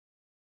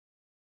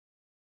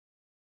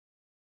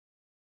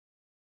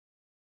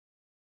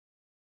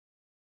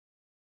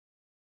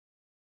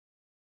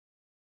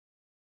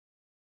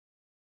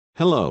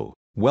Hello,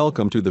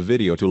 welcome to the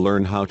video to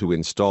learn how to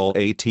install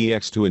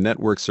ATX to a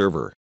network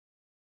server.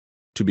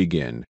 To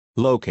begin,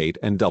 locate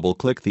and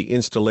double-click the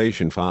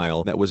installation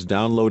file that was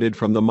downloaded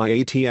from the My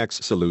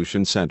ATX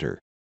Solution Center.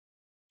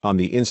 On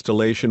the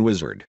installation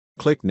wizard,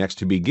 click Next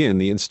to begin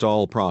the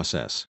install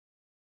process.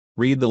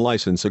 Read the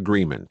license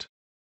agreement.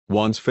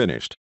 Once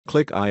finished,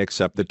 click I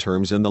accept the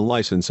terms in the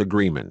license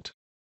agreement.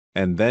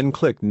 And then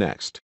click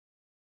Next.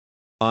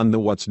 On the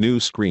What's New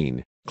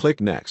screen,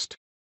 click Next.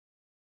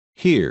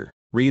 Here,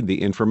 read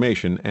the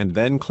information and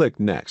then click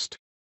Next.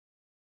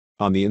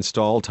 On the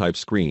Install Type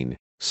screen,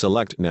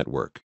 select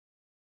Network.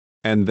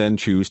 And then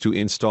choose to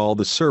install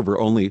the server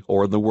only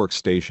or the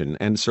workstation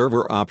and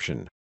server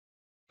option.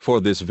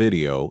 For this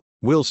video,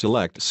 we'll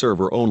select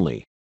server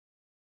only.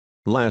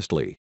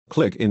 Lastly,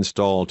 click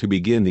Install to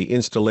begin the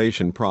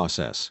installation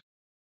process.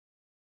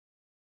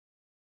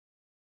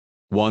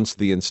 Once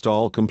the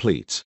install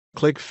completes,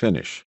 click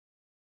Finish.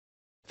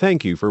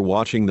 Thank you for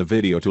watching the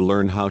video to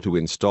learn how to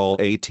install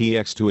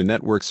ATX to a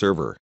network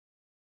server.